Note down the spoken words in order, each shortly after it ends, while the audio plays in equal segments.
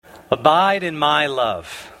Abide in my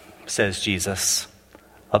love, says Jesus.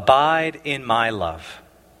 Abide in my love.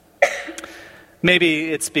 Maybe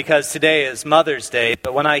it's because today is Mother's Day,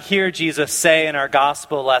 but when I hear Jesus say in our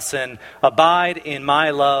gospel lesson, abide in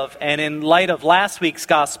my love, and in light of last week's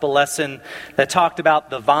gospel lesson that talked about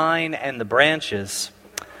the vine and the branches,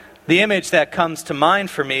 the image that comes to mind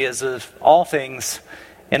for me is of all things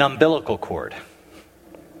an umbilical cord.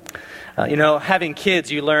 Having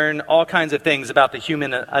kids, you learn all kinds of things about the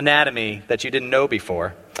human anatomy that you didn't know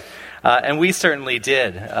before. And we certainly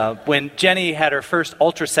did. When Jenny had her first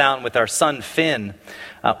ultrasound with our son Finn,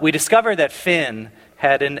 we discovered that Finn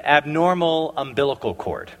had an abnormal umbilical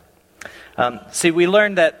cord. We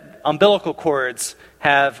learned that umbilical cords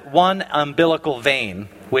have one umbilical vein,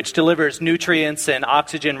 which delivers nutrients and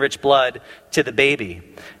oxygen-rich blood to the baby.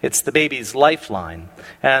 It's the baby's lifeline.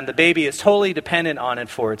 And the baby is totally dependent on it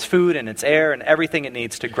for its food and its air and everything it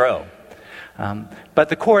needs to grow. But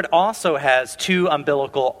the cord also has two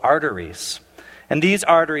umbilical arteries. And these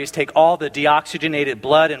arteries take all the deoxygenated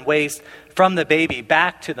blood and waste from the baby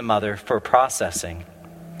back to the mother for processing.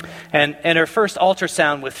 And in her first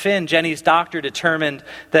ultrasound with Finn, Jenny's doctor determined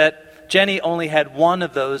that Jenny only had one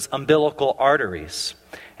of those umbilical arteries.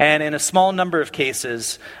 And in a small number of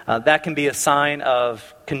cases, that can be a sign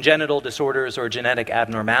of congenital disorders or genetic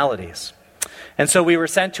abnormalities. And so we were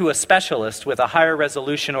sent to a specialist with a higher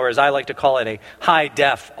resolution, or as I like to call it, a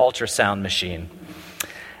high-def ultrasound machine.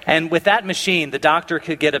 And with that machine, the doctor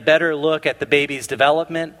could get a better look at the baby's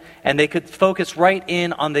development, and they could focus right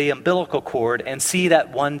in on the umbilical cord and see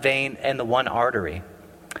that one vein and the one artery.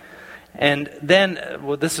 And then,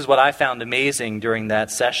 this is what I found amazing during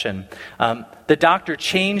that session. The doctor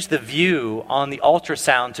changed the view on the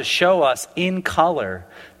ultrasound to show us in color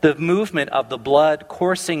the movement of the blood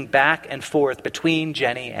coursing back and forth between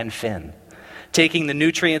Jenny and Finn, taking the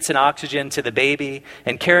nutrients and oxygen to the baby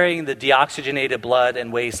and carrying the deoxygenated blood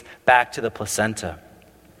and waste back to the placenta.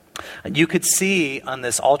 You could see on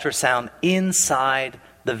this ultrasound inside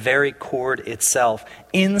the very cord itself,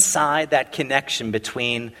 inside that connection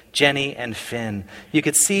between Jenny and Finn. You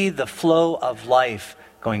could see the flow of life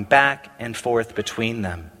going back and forth between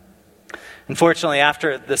them. Unfortunately,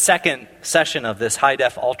 after the second session of this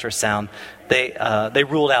high-def ultrasound, they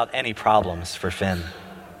ruled out any problems for Finn.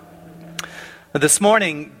 This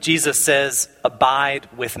morning, Jesus says, abide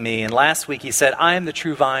with me. And last week he said, I am the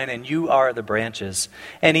true vine and you are the branches.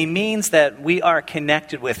 And he means that we are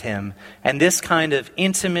connected with him. And this kind of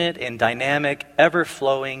intimate and dynamic,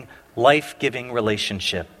 ever-flowing, life-giving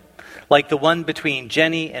relationship, like the one between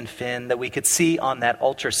Jenny and Finn that we could see on that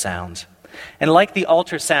ultrasound. And like the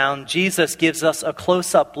ultrasound, Jesus gives us a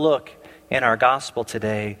close-up look in our gospel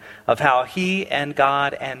today of how he and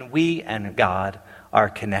God and we and God are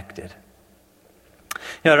connected.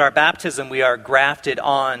 At our baptism, we are grafted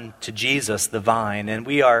on to Jesus, the vine, and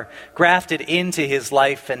we are grafted into his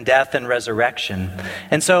life and death and resurrection.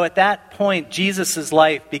 And so at that point, Jesus'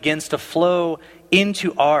 life begins to flow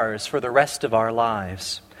into ours for the rest of our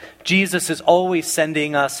lives. Jesus is always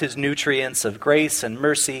sending us his nutrients of grace and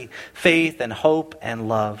mercy, faith and hope and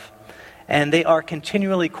love. And they are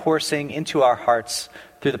continually coursing into our hearts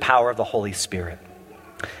through the power of the Holy Spirit.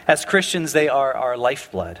 As Christians, they are our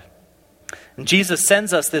lifeblood. And Jesus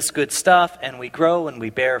sends us this good stuff, and we grow and we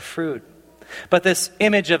bear fruit. But this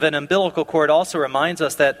image of an umbilical cord also reminds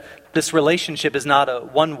us that this relationship is not a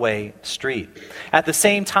one-way street. At the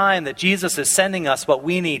same time that Jesus is sending us what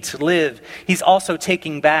we need to live, he's also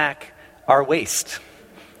taking back our waste,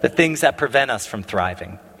 the things that prevent us from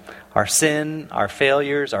thriving, our sin, our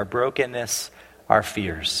failures, our brokenness, our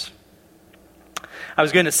fears. I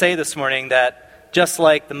was going to say this morning that just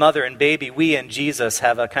like the mother and baby, we and Jesus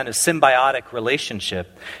have a kind of symbiotic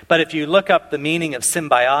relationship. But if you look up the meaning of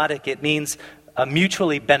symbiotic, it means a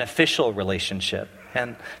mutually beneficial relationship.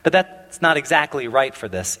 But that's not exactly right for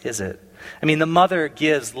this, is it? I mean, the mother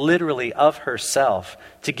gives literally of herself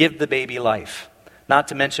to give the baby life, not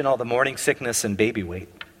to mention all the morning sickness and baby weight.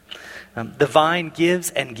 The vine gives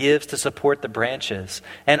and gives to support the branches.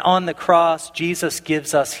 And on the cross, Jesus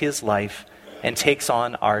gives us his life and takes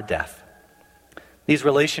on our death. These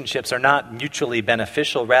relationships are not mutually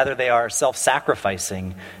beneficial. Rather, they are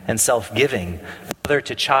self-sacrificing and self-giving. Mother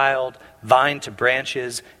to child, vine to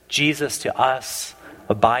branches, Jesus to us,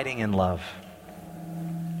 abiding in love.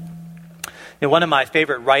 One of my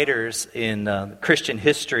favorite writers in Christian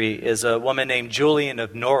history is a woman named Julian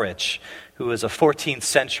of Norwich, who was a 14th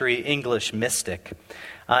century English mystic.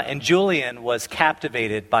 And Julian was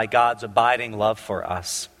captivated by God's abiding love for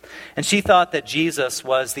us. And she thought that Jesus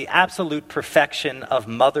was the absolute perfection of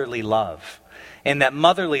motherly love, and that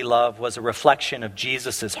motherly love was a reflection of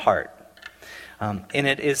Jesus' heart. And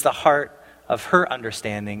it is the heart of her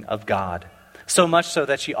understanding of God. So much so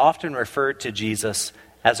that she often referred to Jesus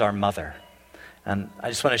as our mother. And I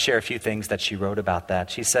just want to share a few things that she wrote about that.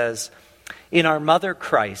 She says, "In our mother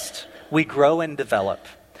Christ, we grow and develop.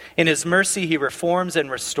 In his mercy, he reforms and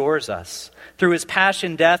restores us. Through his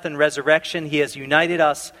passion, death, and resurrection, he has united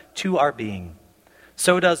us to our being.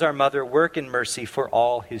 So does our mother work in mercy for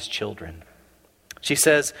all his children." She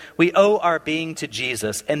says, "We owe our being to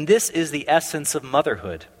Jesus, and this is the essence of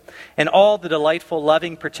motherhood, and all the delightful,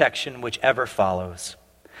 loving protection which ever follows.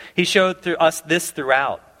 He showed through us this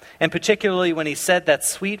throughout, and particularly when he said that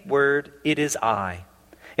sweet word, 'It is I.'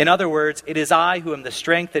 In other words, it is I who am the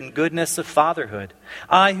strength and goodness of fatherhood.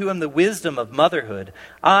 I who am the wisdom of motherhood.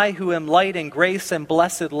 I who am light and grace and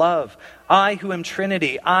blessed love. I who am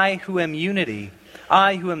Trinity. I who am unity.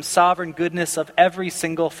 I who am sovereign goodness of every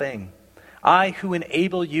single thing. I who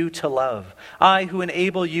enable you to love. I who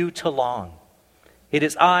enable you to long. It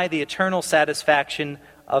is I, the eternal satisfaction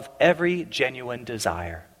of every genuine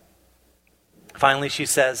desire." Finally, she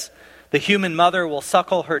says, "The human mother will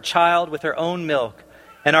suckle her child with her own milk,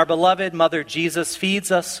 and our beloved mother Jesus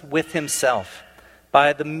feeds us with himself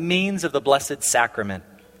by the means of the blessed sacrament,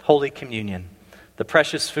 Holy Communion, the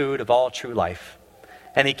precious food of all true life.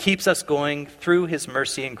 And he keeps us going through his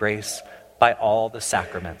mercy and grace by all the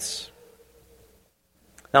sacraments."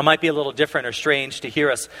 Now, it might be a little different or strange to hear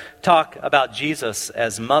us talk about Jesus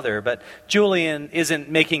as mother, but Julian isn't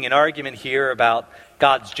making an argument here about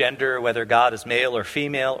God's gender, whether God is male or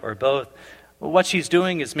female or both. What she's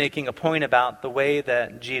doing is making a point about the way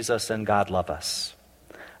that Jesus and God love us.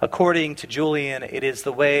 According to Julian, it is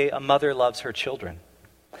the way a mother loves her children.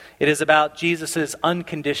 It is about Jesus'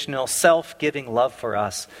 unconditional, self-giving love for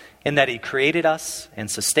us in that he created us and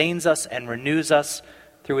sustains us and renews us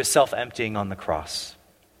through his self-emptying on the cross.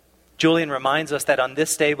 Julian reminds us that on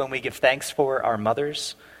this day when we give thanks for our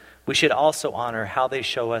mothers, we should also honor how they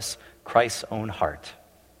show us Christ's own heart.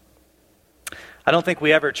 I don't think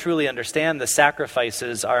we ever truly understand the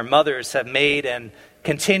sacrifices our mothers have made and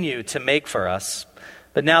continue to make for us.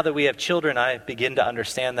 But now that we have children, I begin to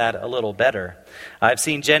understand that a little better. I've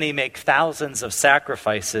seen Jenny make thousands of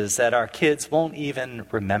sacrifices that our kids won't even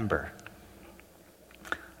remember.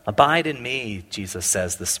 "Abide in me," Jesus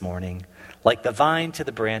says this morning. "Like the vine to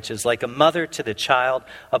the branches, like a mother to the child,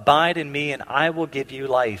 abide in me and I will give you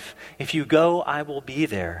life. If you go, I will be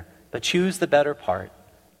there. But choose the better part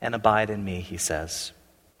and abide in me," he says.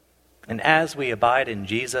 And as we abide in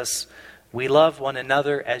Jesus, we love one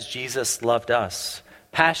another as Jesus loved us,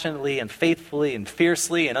 passionately and faithfully and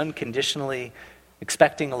fiercely and unconditionally,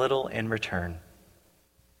 expecting a little in return.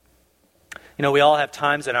 You know, we all have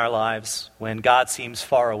times in our lives when God seems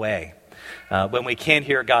far away. When we can't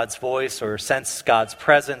hear God's voice or sense God's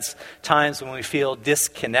presence, times when we feel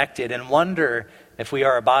disconnected and wonder if we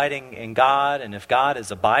are abiding in God and if God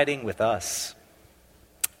is abiding with us.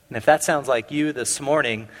 And if that sounds like you this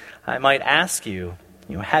morning, I might ask you,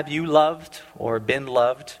 have you loved or been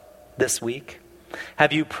loved this week?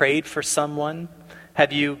 Have you prayed for someone?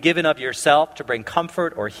 Have you given of yourself to bring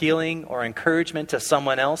comfort or healing or encouragement to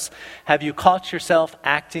someone else? Have you caught yourself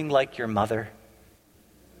acting like your mother?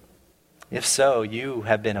 If so, you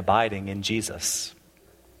have been abiding in Jesus.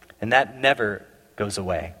 And that never goes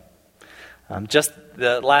away. Just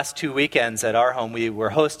the last 2 weekends at our home, we were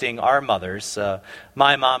hosting our mothers.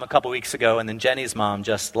 My mom a couple weeks ago and then Jenny's mom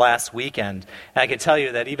just last weekend. And I can tell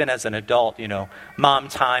you that even as an adult, mom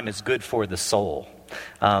time is good for the soul.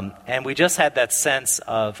 And we just had that sense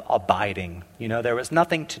of abiding. There was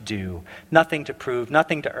nothing to do, nothing to prove,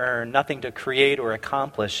 nothing to earn, nothing to create or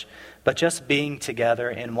accomplish, but just being together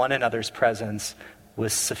in one another's presence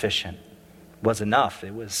was sufficient, was enough.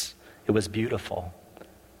 It was beautiful.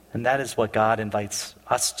 And that is what God invites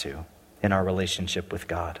us to in our relationship with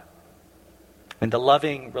God. And the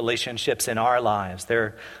loving relationships in our lives,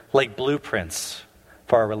 they're like blueprints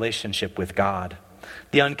for our relationship with God.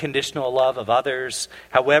 The unconditional love of others,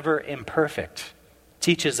 however imperfect,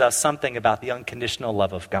 teaches us something about the unconditional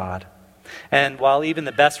love of God. And while even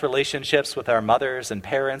the best relationships with our mothers and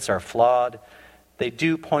parents are flawed, they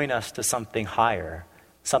do point us to something higher,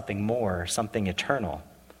 something more, something eternal.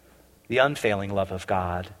 The unfailing love of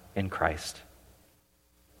God in Christ.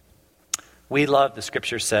 We love, the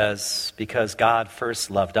scripture says, because God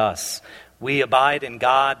first loved us. We abide in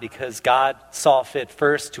God because God saw fit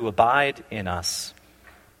first to abide in us.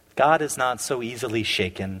 God is not so easily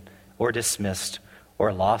shaken or dismissed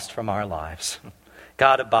or lost from our lives.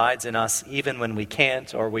 God abides in us even when we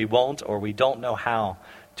can't or we won't or we don't know how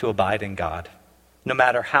to abide in God. No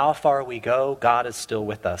matter how far we go, God is still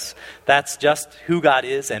with us. That's just who God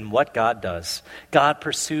is and what God does. God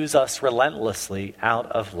pursues us relentlessly out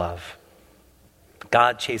of love.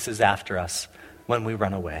 God chases after us when we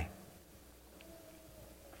run away.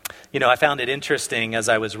 You know, I found it interesting as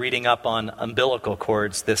I was reading up on umbilical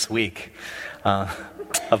cords this week,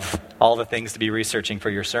 of all the things to be researching for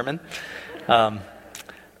your sermon,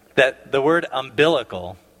 that the word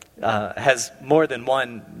umbilical has more than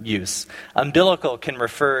one use. Umbilical can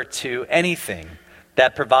refer to anything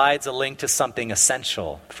that provides a link to something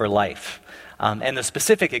essential for life. And the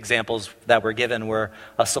specific examples that were given were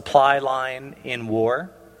a supply line in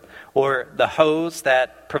war, or the hose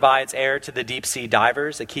that provides air to the deep sea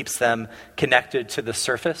divers that keeps them connected to the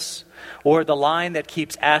surface, or the line that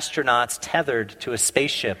keeps astronauts tethered to a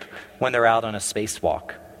spaceship when they're out on a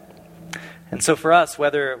spacewalk. And so for us,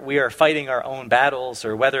 whether we are fighting our own battles,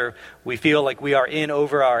 or whether we feel like we are in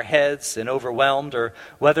over our heads and overwhelmed, or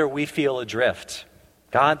whether we feel adrift,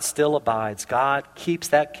 God still abides. God keeps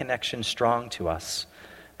that connection strong to us.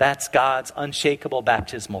 That's God's unshakable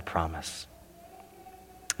baptismal promise.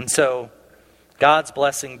 And so, God's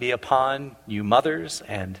blessing be upon you mothers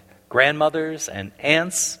and grandmothers and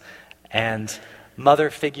aunts and mother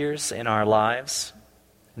figures in our lives.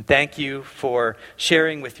 And thank you for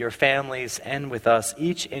sharing with your families and with us,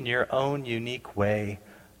 each in your own unique way,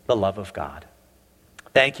 the love of God.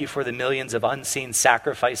 Thank you for the millions of unseen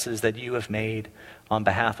sacrifices that you have made on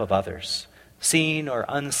behalf of others. Seen or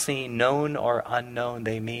unseen, known or unknown,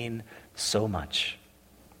 they mean so much.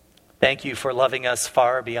 Thank you for loving us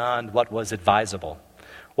far beyond what was advisable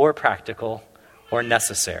or practical or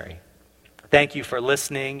necessary. Thank you for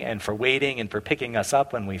listening and for waiting and for picking us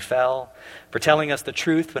up when we fell, for telling us the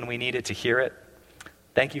truth when we needed to hear it.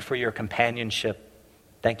 Thank you for your companionship.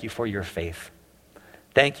 Thank you for your faith.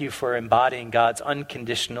 Thank you for embodying God's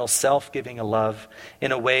unconditional, self-giving love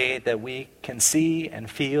in a way that we can see and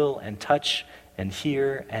feel and touch and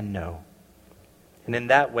hear and know. And in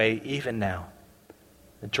that way, even now,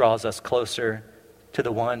 it draws us closer to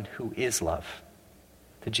the one who is love,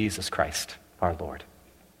 to Jesus Christ, our Lord.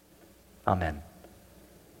 Amen.